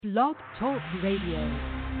Blog Talk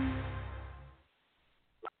Radio.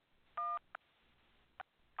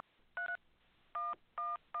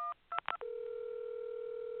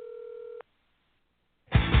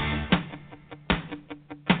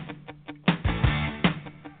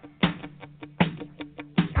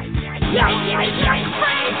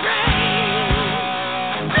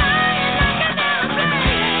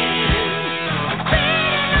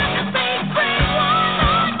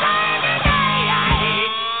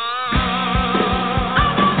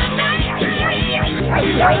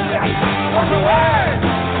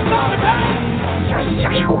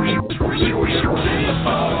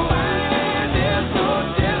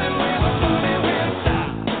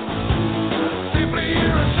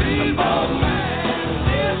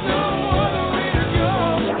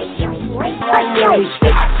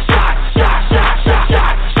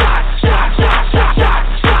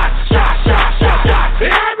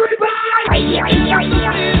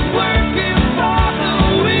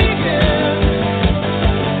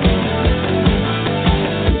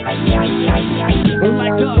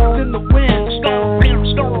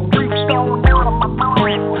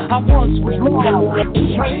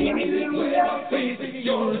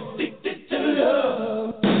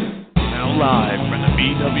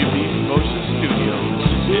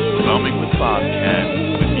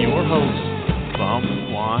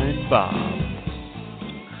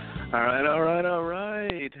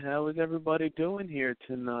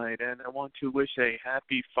 To wish a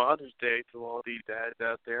happy Father's Day to all the dads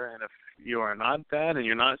out there, and if you are not dad and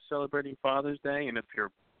you're not celebrating Father's Day, and if you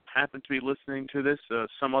happen to be listening to this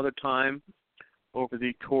some other time over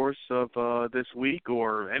the course of this week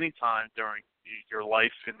or any time during your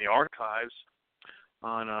life in the archives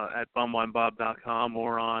on at bumwinebob.com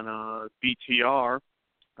or on BTR,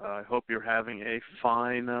 I hope you're having a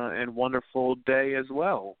fine and wonderful day as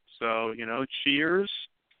well. So, cheers.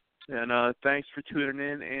 And thanks for tuning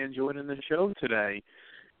in and joining the show today,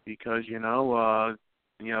 because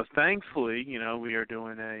thankfully, we are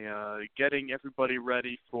doing getting everybody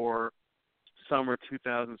ready for summer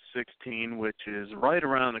 2016, which is right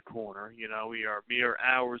around the corner. We are mere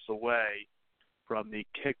hours away from the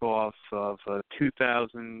kickoff of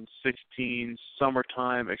 2016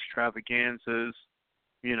 summertime extravaganzas.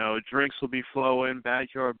 Drinks will be flowing,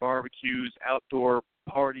 backyard barbecues, outdoor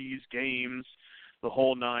parties, games, the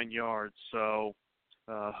whole 9 yards. So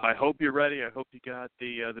I hope you're ready. I hope you got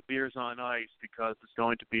the beers on ice, because it's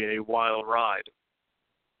going to be a wild ride.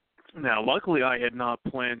 Now, luckily, I had not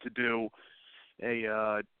planned to do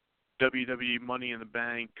a WWE Money in the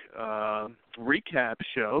Bank recap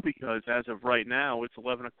show, because as of right now, it's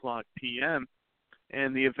 11 o'clock p.m.,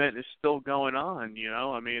 and the event is still going on,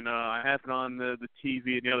 I have it on the TV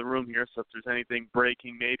in the other room here, so if there's anything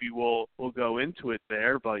breaking, maybe we'll go into it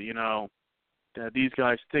there, but, these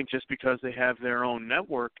guys think just because they have their own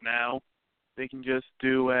network now, they can just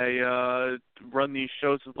do run these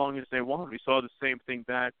shows as long as they want. We saw the same thing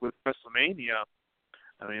back with WrestleMania.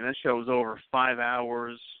 That show was over 5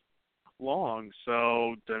 hours long.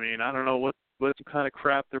 So, I don't know what kind of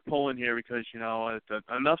crap they're pulling here, because,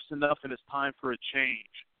 enough's enough and it's time for a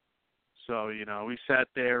change. So, we sat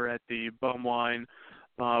there at the Bumwine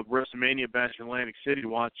WrestleMania bash in Atlantic City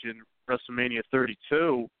watching WrestleMania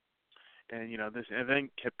 32. And, this event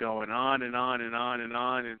kept going on and on and on and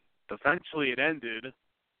on, and eventually it ended,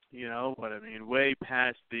 but, way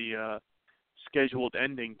past the scheduled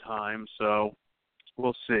ending time, so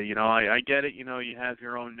we'll see. I get it, you have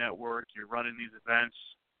your own network, you're running these events,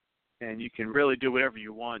 and you can really do whatever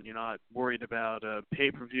you want. You're not worried about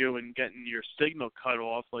pay-per-view and getting your signal cut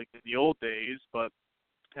off like in the old days, but,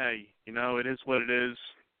 hey, it is what it is.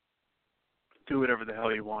 Do whatever the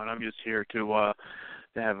hell you want. I'm just here to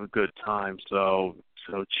have a good time. So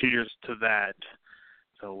cheers to that.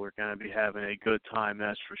 So we're going to be having a good time,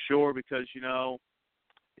 that's for sure, because,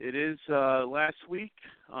 it is last week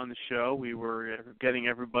on the show we were getting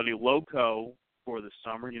everybody LOKO for the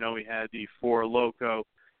summer. We had the 4 LOKO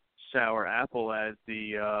Sour Apple as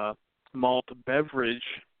the malt beverage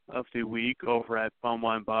of the week over at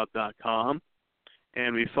bumwinebob.com.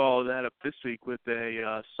 And we followed that up this week with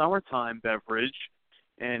a summertime beverage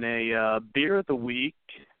and a beer of the week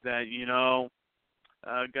that,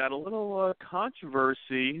 got a little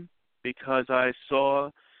controversy, because I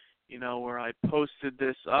saw, where I posted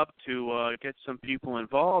this up to get some people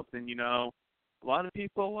involved, and, a lot of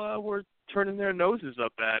people were turning their noses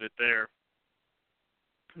up at it there.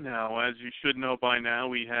 Now, as you should know by now,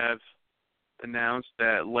 we have announced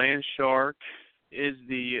that Landshark is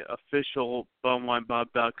the official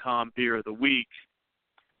bumwinebob.com beer of the week.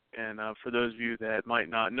 And for those of you that might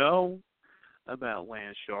not know, about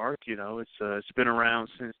Landshark. It's been around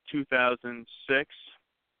since 2006,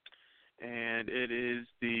 and it is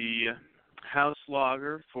the house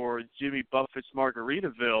lager for Jimmy Buffett's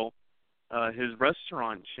Margaritaville, his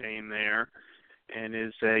restaurant chain there, and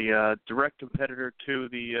is a direct competitor to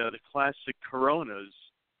the classic Coronas.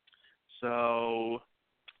 So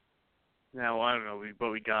now I don't know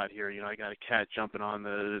what we got here. I got a cat jumping on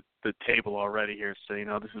the table already here. So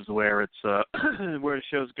this is where it's where the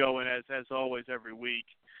show's going as always every week.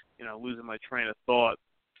 Losing my train of thought,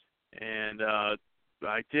 and I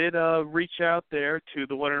did reach out there to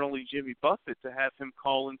the one and only Jimmy Buffett to have him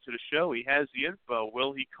call into the show. He has the info.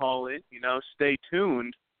 Will he call in? Stay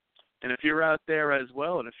tuned. And if you're out there as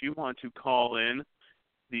well, and if you want to call in,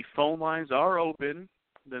 the phone lines are open.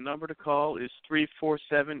 The number to call is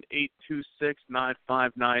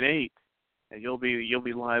 347-826-9598, and you'll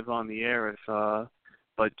be live on the air.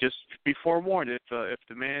 But just be forewarned, if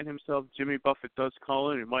the man himself, Jimmy Buffett, does call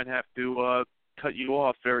in, we might have to cut you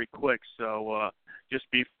off very quick. So just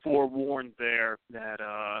be forewarned there that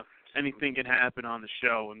anything can happen on the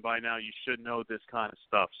show, and by now you should know this kind of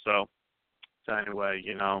stuff. So anyway,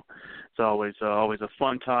 it's always a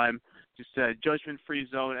fun time. Just judgment-free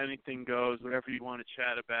zone, anything goes, whatever you want to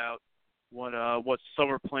chat about. What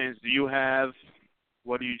summer plans do you have?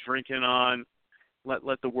 What are you drinking on?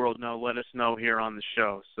 Let the world know. Let us know here on the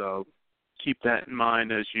show. So keep that in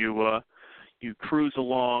mind as you cruise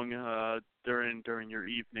along during your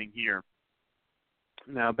evening here.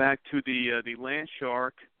 Now back to the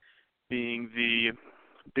Landshark being the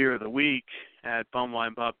beer of the week at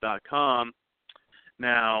bumwinebob.com.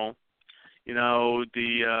 Now,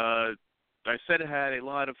 I said it had a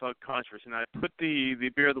lot of controversy, and I put the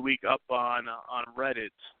beer of the week up on Reddit,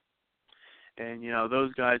 and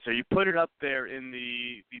those guys. So you put it up there in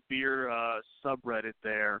the beer subreddit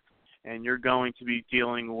there, and you're going to be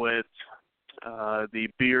dealing with the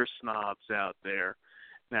beer snobs out there.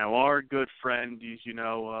 Now, our good friend,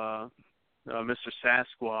 Mr.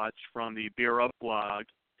 Sasquatch from the Beer Up blog,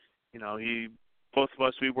 both of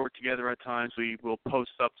us, we work together at times. We will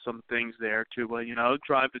post up some things there to,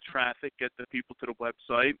 drive the traffic, get the people to the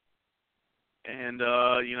website. And,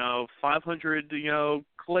 500,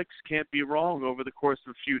 clicks can't be wrong over the course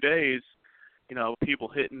of a few days. People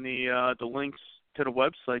hitting the links to the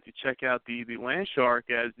website to check out the Landshark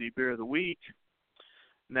as the beer of the week.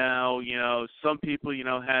 Now, some people,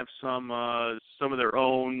 have some of their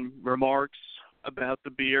own remarks about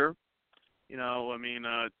the beer.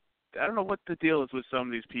 I don't know what the deal is with some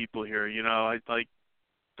of these people here. I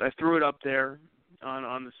threw it up there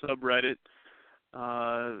on the subreddit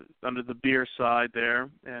under the beer side there,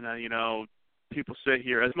 and people say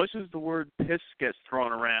here, as much as the word piss gets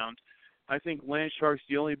thrown around, I think Landshark's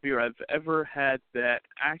the only beer I've ever had that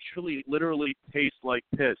actually literally tastes like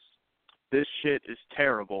piss. This shit is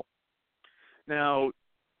terrible. Now,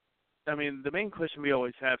 the main question we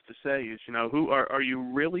always have to say is, who are you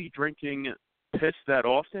really drinking piss that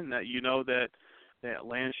often that that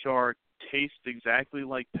Landshark tastes exactly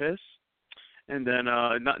like piss? And then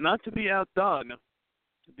not to be outdone,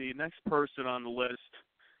 the next person on the list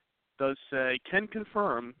does say, can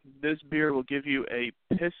confirm this beer will give you a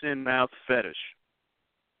piss in mouth fetish.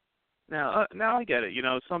 Now I get it.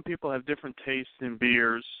 Some people have different tastes in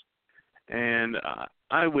beers, and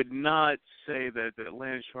I would not say that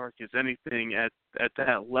Landshark is anything at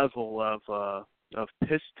that level of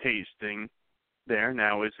piss tasting. There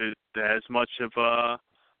now, is it as much of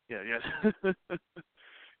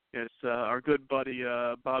it's our good buddy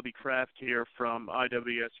Bobby Kraft here from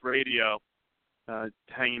IWS Radio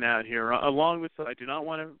hanging out here along with I do not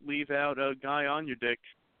want to leave out a guy on your dick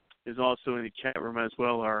is also in the chat room as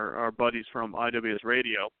well. Our buddies from IWS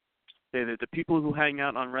Radio say that the people who hang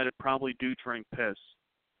out on Reddit probably do drink piss.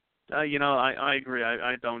 I agree.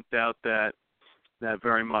 I don't doubt that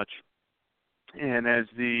very much. And as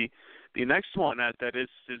the next one that is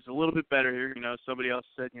a little bit better here. Somebody else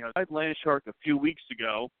said, I tried Landshark a few weeks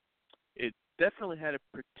ago. It definitely had a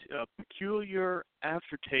peculiar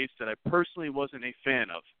aftertaste that I personally wasn't a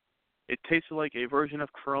fan of. It tasted like a version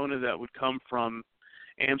of Corona that would come from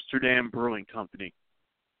Amsterdam Brewing Company.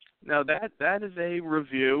 Now that is a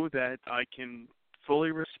review that I can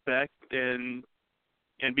fully respect and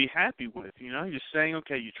be happy with. You're saying,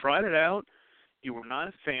 okay, you tried it out, you were not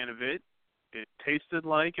a fan of it. It tasted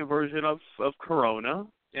like a version of Corona,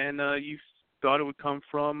 and you thought it would come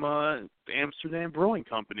from Amsterdam Brewing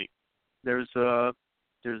Company. There's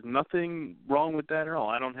nothing wrong with that at all.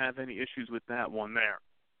 I don't have any issues with that one there.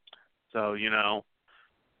 So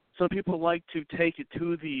some people like to take it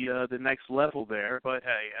to the next level there. But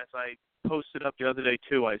hey, as I posted up the other day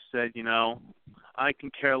too, I said I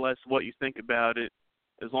can care less what you think about it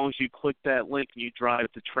as long as you click that link and you drive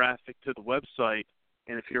the traffic to the website.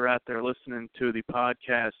 And if you're out there listening to the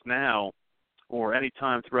podcast now or any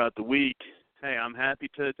time throughout the week, hey, I'm happy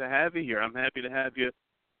to have you here. I'm happy to have you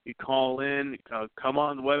call in, come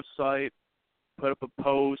on the website, put up a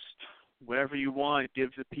post, whatever you want. Give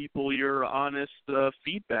the people your honest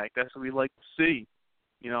feedback. That's what we like to see.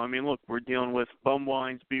 You know, I mean, look, we're dealing with bum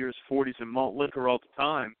wines, beers, 40s, and malt liquor all the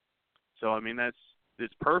time. So, I mean,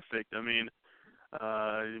 it's perfect. I mean,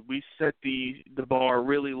 we set the bar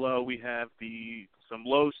really low. We have some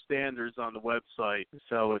low standards on the website.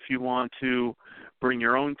 So if you want to bring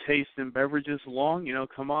your own taste and beverages along, you know,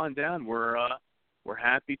 come on down. We're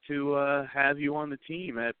happy to have you on the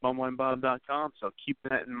team at bumwinebob.com. So keep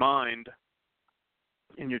that in mind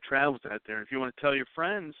in your travels out there. If you want to tell your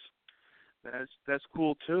friends, that's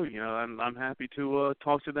cool too. You know, I'm happy to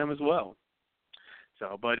talk to them as well.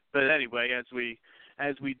 So, but anyway, as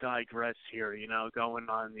we digress here, you know, going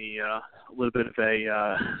on the a little bit of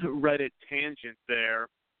a Reddit tangent there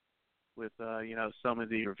with you know, some of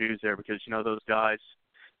the reviews there, because you know those guys,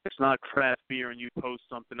 it's not craft beer and you post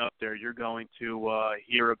something up there, you're going to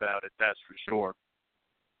hear about it. That's for sure.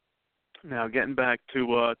 Now, getting back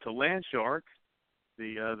to Landshark,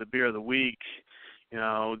 the beer of the week, you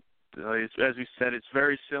know, as we said, it's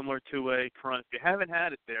very similar to a Corona. If you haven't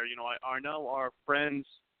had it there, you know, I know our friends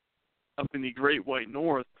up in the Great White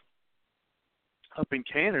North, up in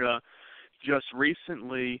Canada, just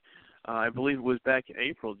recently, I believe it was back in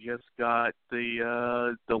April, just got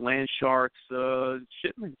the Landshark's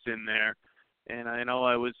shipments in there. And I know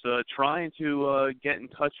I was trying to get in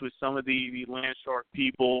touch with some of the Landshark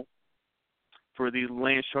people for the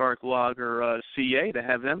Landshark Lager CA to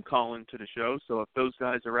have them call into the show. So if those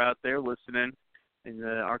guys are out there listening and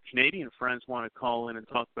our Canadian friends want to call in and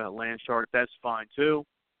talk about Landshark, that's fine too.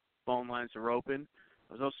 Phone lines are open.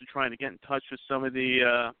 I was also trying to get in touch with some of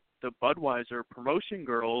the Budweiser promotion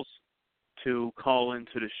girls to call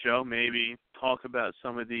into the show, maybe talk about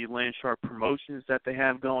some of the Landshark promotions that they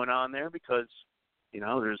have going on there, because, you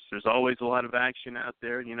know, there's always a lot of action out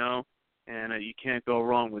there, you know, and you can't go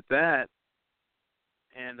wrong with that.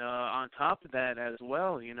 And on top of that as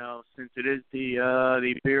well, you know, since it is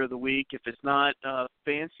the beer of the week, if it's not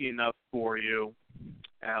fancy enough for you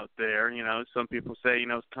out there, you know, some people say, you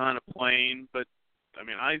know, it's kind of plain, but I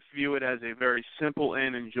mean, I view it as a very simple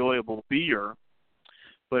and enjoyable beer.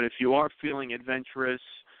 But if you are feeling adventurous,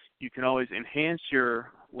 you can always enhance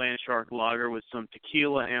your Landshark Lager with some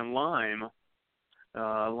tequila and lime,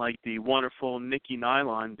 like the wonderful Nikki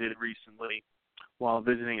Nylon did recently while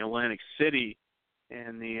visiting Atlantic City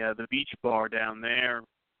and the beach bar down there.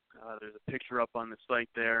 There's a picture up on the site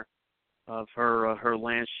there of her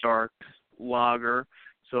Landshark Lager.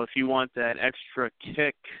 So if you want that extra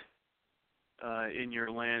kick in your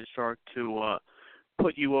Landshark to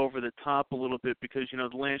put you over the top a little bit, because, you know,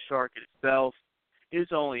 the Landshark itself is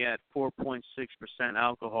only at 4.6%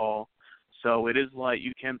 alcohol, so it is light.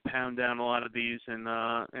 You can pound down a lot of these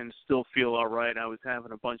and still feel all right. I was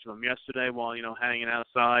having a bunch of them yesterday while, you know, hanging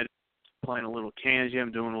outside, playing a little can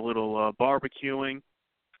jam, doing a little barbecuing.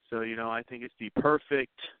 So, you know, I think it's the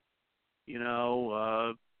perfect, you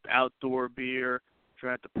know, outdoor beer. If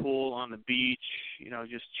you're at the pool, on the beach, you know,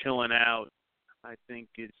 just chilling out, I think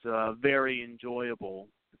it's very enjoyable.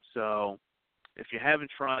 So if you haven't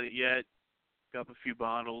tried it yet, pick up a few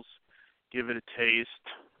bottles, give it a taste.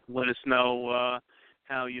 Let us know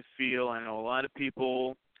how you feel. I know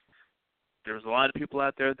there's a lot of people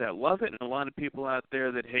out there that love it and a lot of people out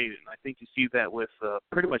there that hate it. And I think you see that with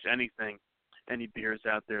pretty much anything, any beers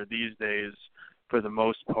out there these days, for the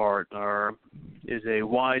most part, is a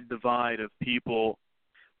wide divide of people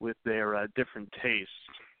with their different tastes.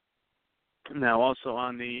 Now, also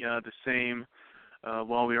on the same,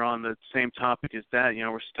 while we are on the same topic as that, you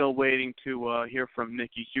know, we're still waiting to hear from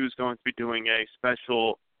Nikki. She was going to be doing a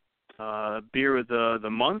special beer of the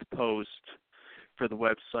month post for the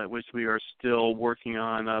website, which we are still working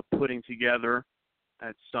on putting together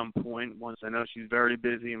at some point. Once, I know she's very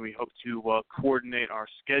busy, and we hope to coordinate our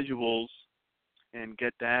schedules and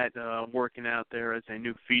get that working out there as a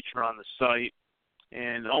new feature on the site.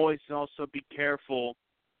 And always also be careful.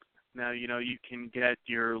 Now, you know, you can get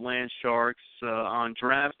your Landsharks on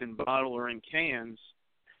draft in bottle or in cans.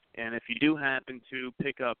 And if you do happen to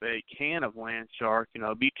pick up a can of Landshark, you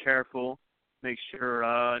know, be careful. Make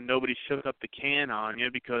sure nobody shook up the can on you,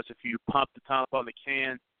 because if you pop the top on the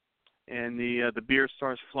can and the beer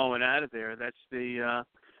starts flowing out of there, that's the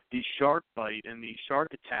shark bite and the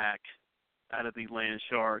shark attack out of the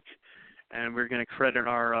Landshark. And we're going to credit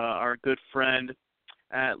our good friend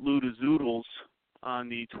at Luda Zoodles on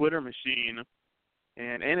the Twitter machine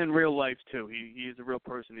and in real life too. He is a real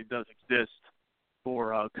person. He does exist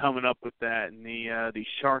for coming up with that and the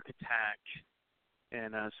shark attack.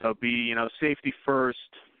 And so be safety first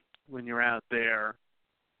when you're out there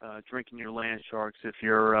drinking your land sharks. If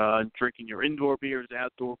you're drinking your indoor beers,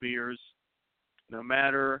 outdoor beers, no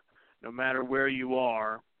matter where you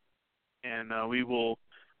are, and we will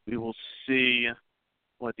see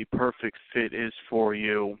what the perfect fit is for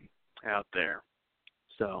you out there.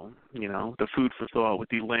 So, the food for thought with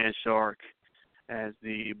the Landshark as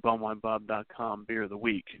the bumwinebob.com beer of the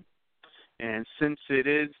week. And since it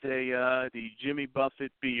is the Jimmy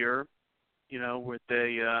Buffett beer,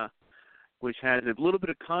 which has a little bit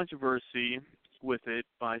of controversy with it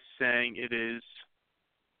by saying it is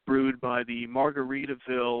brewed by the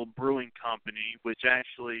Margaritaville Brewing Company, which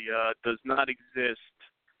actually does not exist.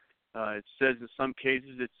 It says in some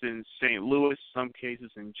cases it's in St. Louis, some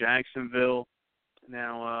cases in Jacksonville.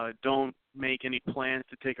 Now, don't make any plans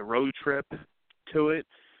to take a road trip to it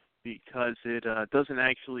because it doesn't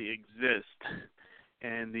actually exist.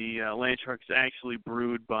 And the Landshark is actually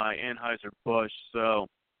brewed by Anheuser-Busch. So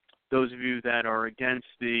those of you that are against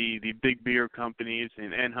the big beer companies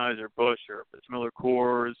in Anheuser-Busch or if it's Miller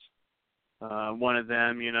Coors, one of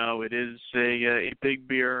them, it is a big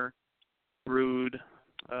beer brewed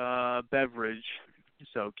beverage.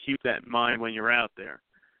 So keep that in mind when you're out there.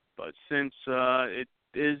 But since it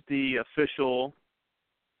is the official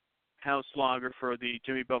house lager for the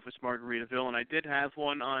Jimmy Buffett's Margaritaville, and I did have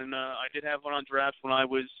one on draft when I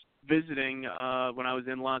was visiting when I was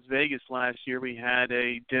in Las Vegas last year. We had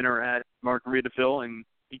a dinner at Margaritaville, and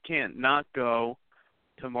you can't not go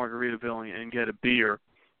to Margaritaville and get a beer.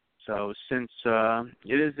 So since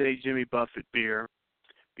it is a Jimmy Buffett beer,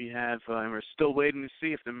 we have and we're still waiting to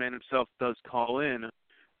see if the man himself does call in.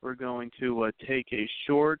 We're going to take a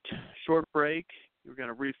short break. We're going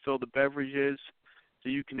to refill the beverages so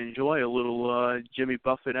you can enjoy a little Jimmy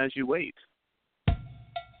Buffett as you wait.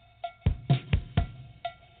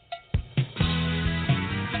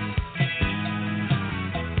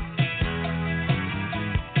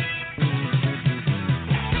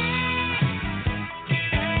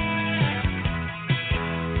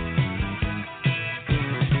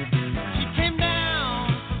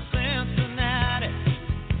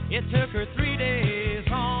 It took her 3 days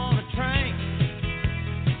on a train,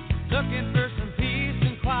 looking for some peace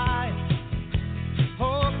and quiet,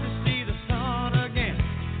 hope to see the sun again.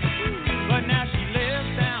 But now she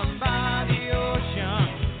lives down by the ocean,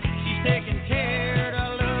 she's taking care to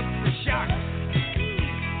look for sharks.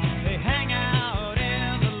 They hang out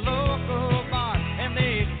in the LOKO bar, and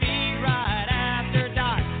they feed right after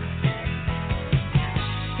dark.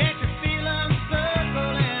 Can't you feel them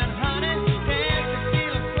circling, honey? Can't you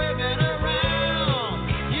feel them swimming around?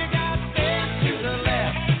 You got bend to the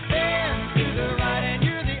left, bend to the right, and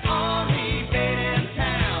you're the only bait in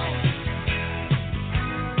town.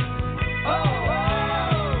 Oh, oh,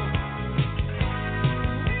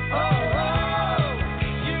 oh, oh.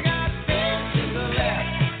 You got bend to the left,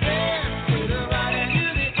 bend to the right, and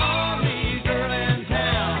you're the only girl in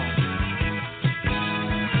town.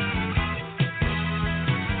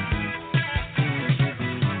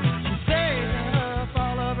 She's saving up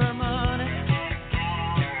all of her money,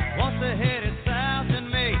 wants to head it south in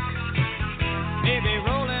May. Maybe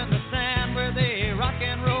roll in the sand where they rock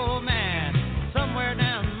and roll, man, somewhere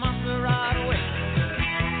down Montserrat way.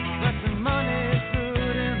 But the money's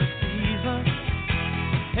good in the season,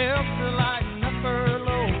 helps to lighten up her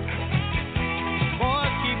load.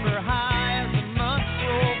 Boys keep her high as the months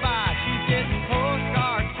go by. She's getting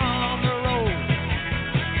postcards on the road.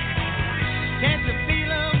 Can't you feel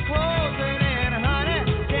them closing in, honey?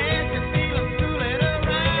 Can't you feel them fooling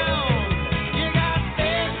around? You got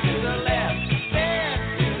bend to the left, bend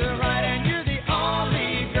to the right, and you're the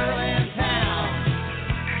only girl in town.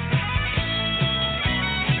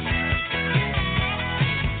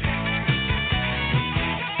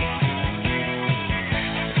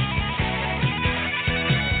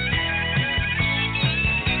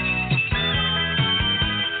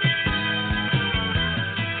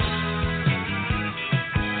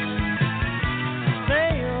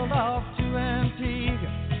 Sailed off to Antigua.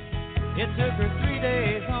 It took her 3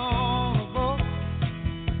 days on a boat,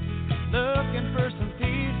 looking for some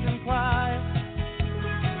peace and quiet,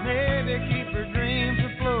 maybe keep her dreams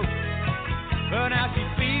afloat. But now she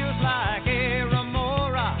feels like a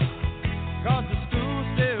remora, 'cause the school's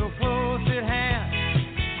still close at hand.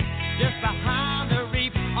 Just behind the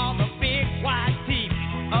reef are the big white teeth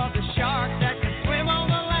of the shark that can swim on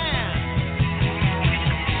the land.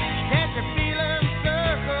 Can't you feel them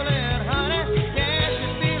circling, honey? Can't you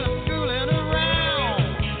feel them schooling around?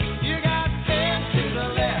 You got bend to the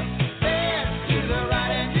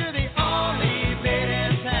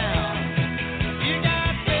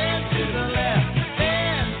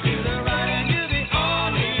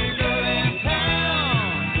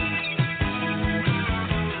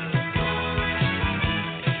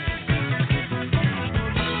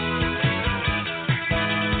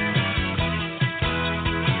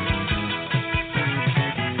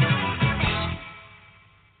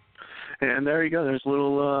And there you go. There's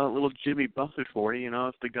little Jimmy Buffett for you. You know,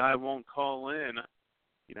 if the guy won't call in,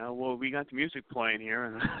 you know, well, we got the music playing here,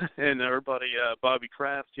 and and our buddy Bobby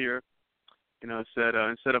Kraft here, you know, said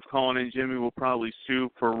instead of calling in Jimmy, we'll probably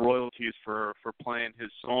sue for royalties for playing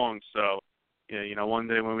his songs. So, yeah, you know, one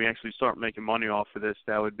day when we actually start making money off of this,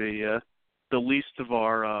 that would be the least of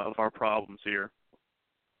our problems here.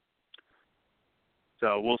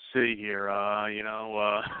 So we'll see here. You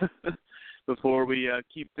know, before we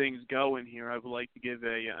keep things going here, I would like to give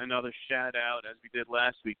another shout out, as we did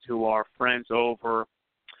last week, to our friends over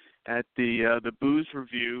at the Booze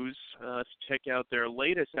Reviews. Check out their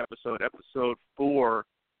latest episode, episode 4.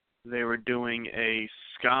 They were doing a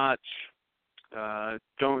scotch,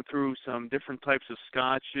 going through some different types of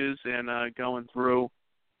scotches and going through,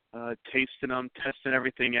 tasting them, testing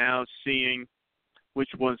everything out, seeing which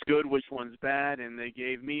one's good, which one's bad, and they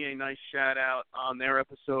gave me a nice shout-out on their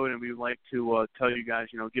episode, and we would like to tell you guys,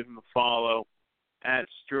 you know, give them a follow at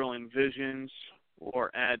Sterling Visions or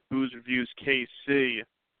at Booze Reviews KC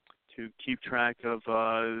to keep track of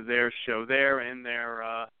their show there and their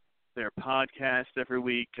podcast every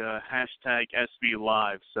week, hashtag SB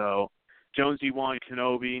Live. So Jonesy Juan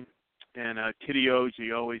Kenobi and Kitty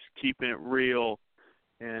OG always keeping it real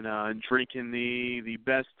and drinking the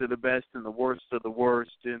best of the best and the worst of the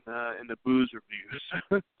worst in the Booze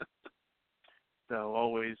Reviews. So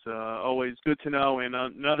always good to know. And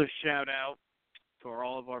another shout out for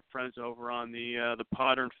all of our friends over on the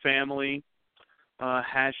Potter Family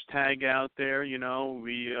hashtag out there. You know,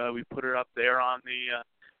 we put it up there on the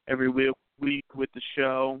every week with the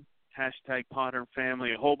show, hashtag Potter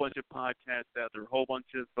Family. A whole bunch of podcasts out there, a whole bunch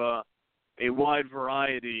of a wide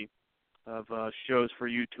variety of shows for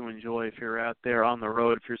you to enjoy if you're out there on the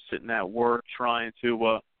road, if you're sitting at work trying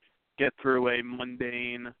to get through a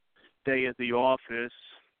mundane day at the office.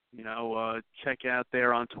 You know, check out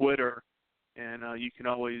there on Twitter, and you can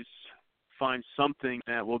always find something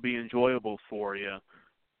that will be enjoyable for you.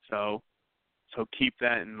 So keep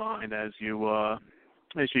that in mind as you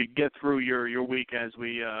get through your week, as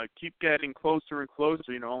we keep getting closer and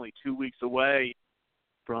closer. You know, only 2 weeks away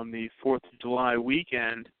from the 4th of July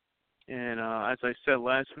weekend. And as I said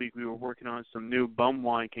last week, we were working on some new bum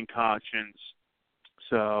wine concoctions.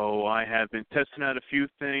 So I have been testing out a few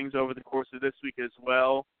things over the course of this week as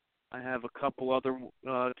well. I have a couple other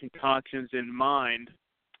concoctions in mind,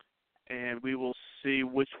 and we will see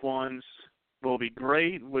which ones will be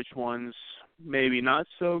great, which ones maybe not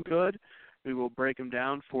so good. We will break them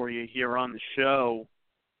down for you here on the show,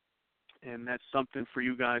 and that's something for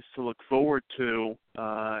you guys to look forward to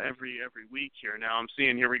every week here. Now I'm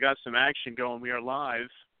seeing here we got some action going. We are live,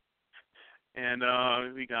 and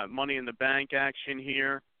we got Money in the Bank action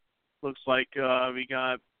here. Looks like we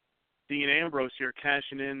got Dean Ambrose here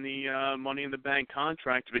cashing in the Money in the Bank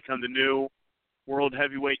contract to become the new World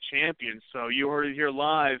Heavyweight Champion. So you heard it here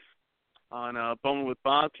live on Bowling with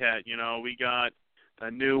Bobcat. You know, we got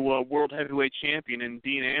a new World Heavyweight Champion in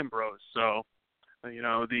Dean Ambrose. So, you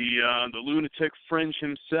know, the lunatic fringe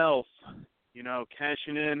himself, you know,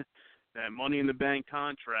 cashing in that Money in the Bank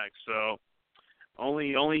contract. So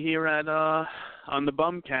only here at on the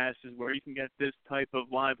Bumcast is where you can get this type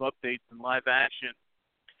of live updates and live action.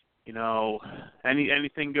 You know,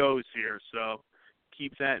 anything goes here. So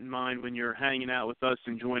keep that in mind when you're hanging out with us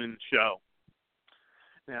and joining the show.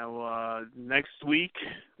 Now, next week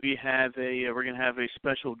we're going to have a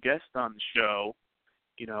special guest on the show.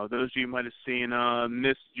 You know, those of you might have seen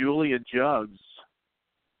Miss Julia Jugs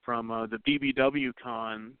from the BBW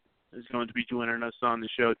Con is going to be joining us on the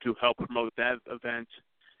show to help promote that event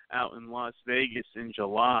out in Las Vegas in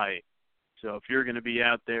July. So if you're going to be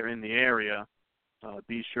out there in the area,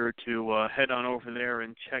 be sure to head on over there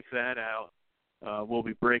and check that out. We'll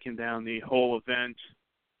be breaking down the whole event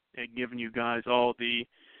and giving you guys all the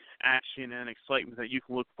action and excitement that you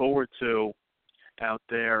can look forward to out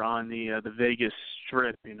there on the Vegas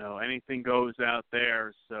Strip. You know, anything goes out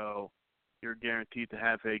there, so you're guaranteed to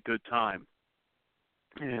have a good time.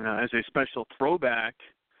 And as a special throwback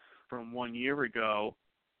from 1 year ago,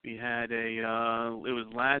 we had it was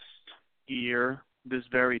last year, this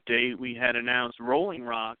very date, we had announced Rolling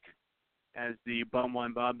Rock as the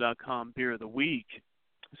BumWineBob.com Beer of the Week.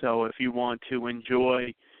 So if you want to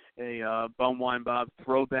enjoy a Bum Wine Bob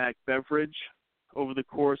throwback beverage over the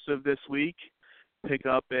course of this week, pick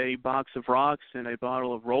up a box of rocks and a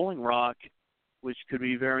bottle of Rolling Rock, which could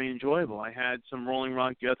be very enjoyable. I had some Rolling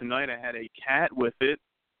Rock the other night. I had a cat with it,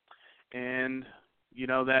 and, you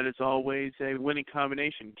know, that is always a winning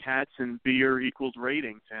combination. Cats and beer equals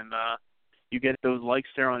ratings, and you get those likes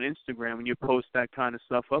there on Instagram when you post that kind of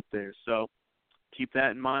stuff up there. So keep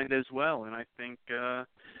that in mind as well. And I think,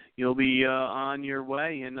 you'll be on your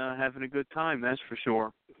way and having a good time, that's for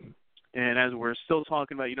sure. And as we're still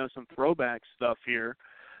talking about, some throwback stuff here,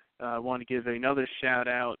 I want to give another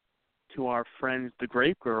shout-out to our friends, the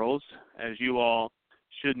Grape Girls. As you all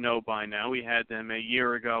should know by now, we had them a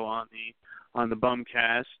year ago on the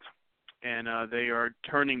Bumcast, and they are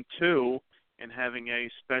turning 2 and having a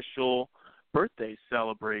special birthday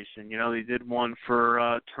celebration. They did one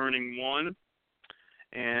for turning 1,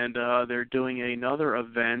 and they're doing another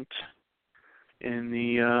event in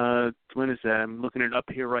the, when is that? I'm looking it up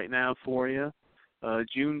here right now for you.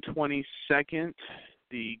 June 22nd,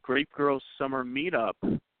 the Grape Girls Summer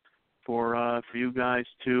Meetup for you guys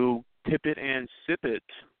to tip it and sip it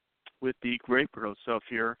with the Grape Girls. So if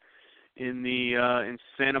you're in the in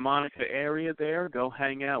Santa Monica area there, go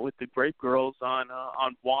hang out with the Grape Girls on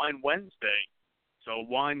Wine Wednesday. So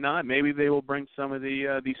why not? Maybe they will bring some of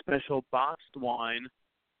the special boxed wine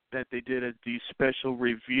that they did at the special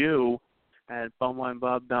review at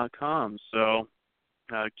bumwinebob.com. So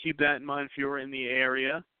keep that in mind if you're in the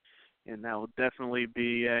area, and that will definitely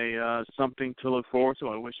be a something to look forward to.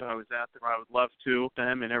 I wish I was out there. I would love to,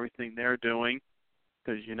 them and everything they're doing,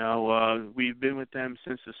 because, we've been with them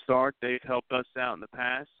since the start. They've helped us out in the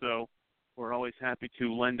past, so we're always happy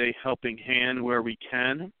to lend a helping hand where we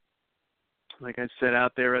can. Like I said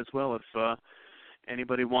out there as well, if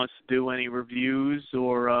anybody wants to do any reviews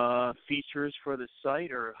or features for the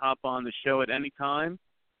site or hop on the show at any time,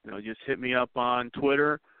 just hit me up on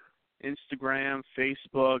Twitter, Instagram,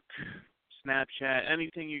 Facebook, Snapchat,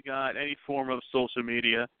 anything you got, any form of social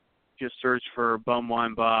media. Just search for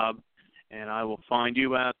Bumwine Bob, and I will find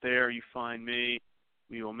you out there. You find me.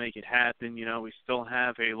 We will make it happen. We still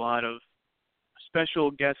have a lot of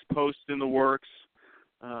special guest posts in the works.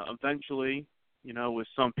 Eventually, with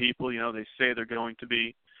some people, they say they're going to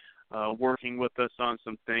be working with us on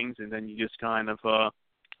some things, and then you just kind of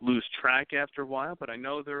lose track after a while. But I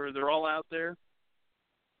know they're all out there.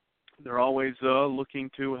 They're always looking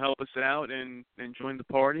to help us out and join the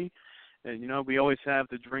party. And, we always have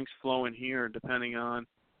the drinks flowing here, depending on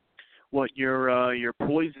what your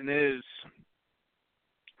poison is.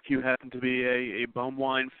 If you happen to be a bum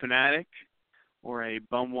wine fanatic or a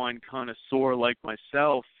bum wine connoisseur like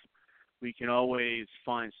myself, we can always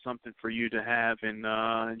find something for you to have and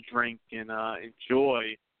drink and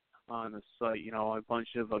enjoy on the site. A bunch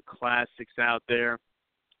of classics out there.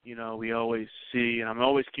 We always see, and I'm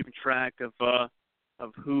always keeping track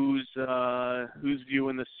of who's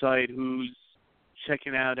viewing the site, who's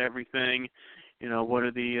checking out everything. What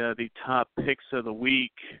are the top picks of the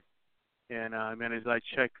week? And as I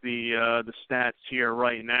check the stats here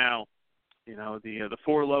right now, the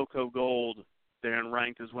 4 LOKO Gold, they're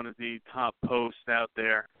ranked as one of the top posts out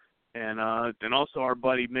there, and also our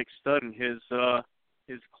buddy Mick Studden,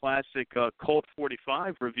 his classic Colt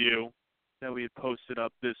 45 review that we had posted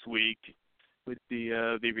up this week with the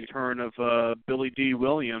return of Billy D.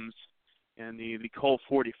 Williams and the Colt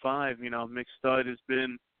 45. Mick Stud has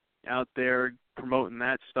been out there promoting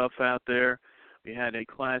that stuff out there. We had a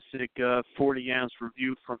classic 40-ounce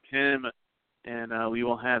review from him, and we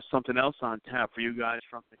will have something else on tap for you guys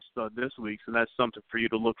from Mick Stud this week, so that's something for you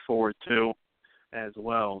to look forward to as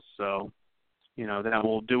well. So, that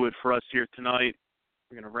will do it for us here tonight.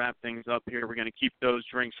 We're going to wrap things up here. We're going to keep those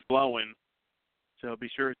drinks flowing. So be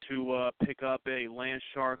sure to pick up a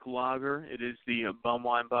Landshark Lager. It is the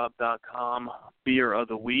bumwinebob.com beer of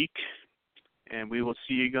the week. And we will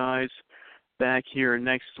see you guys back here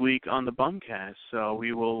next week on the Bumcast. So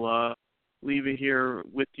we will leave it here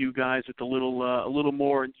with you guys with a little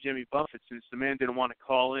more Jimmy Buffett, since the man didn't want to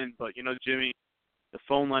call in. But, Jimmy, the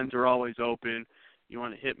phone lines are always open. You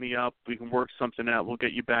want to hit me up, we can work something out. We'll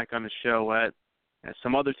get you back on the show at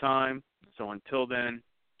some other time. So until then,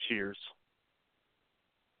 cheers.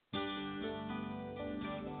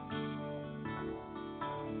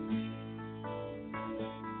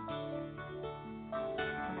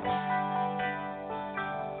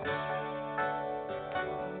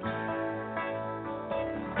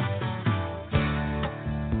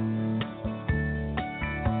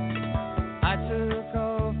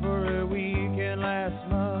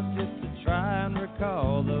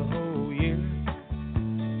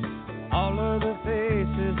 All of the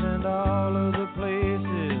faces and all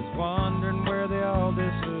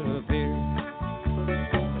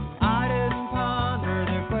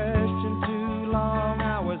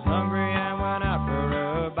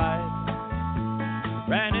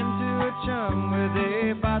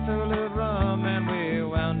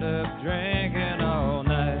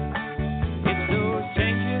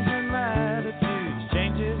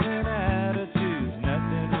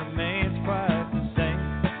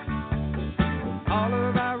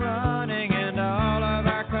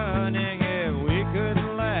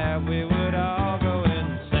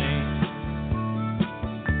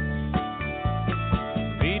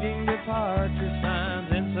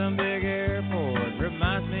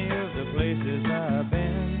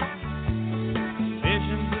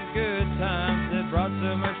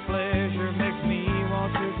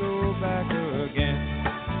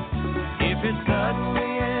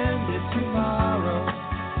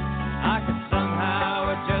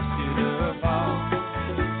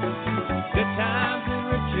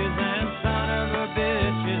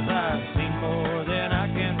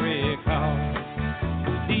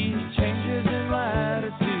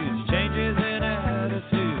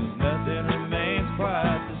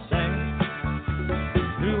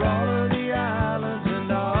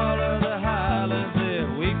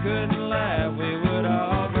couldn't laugh, we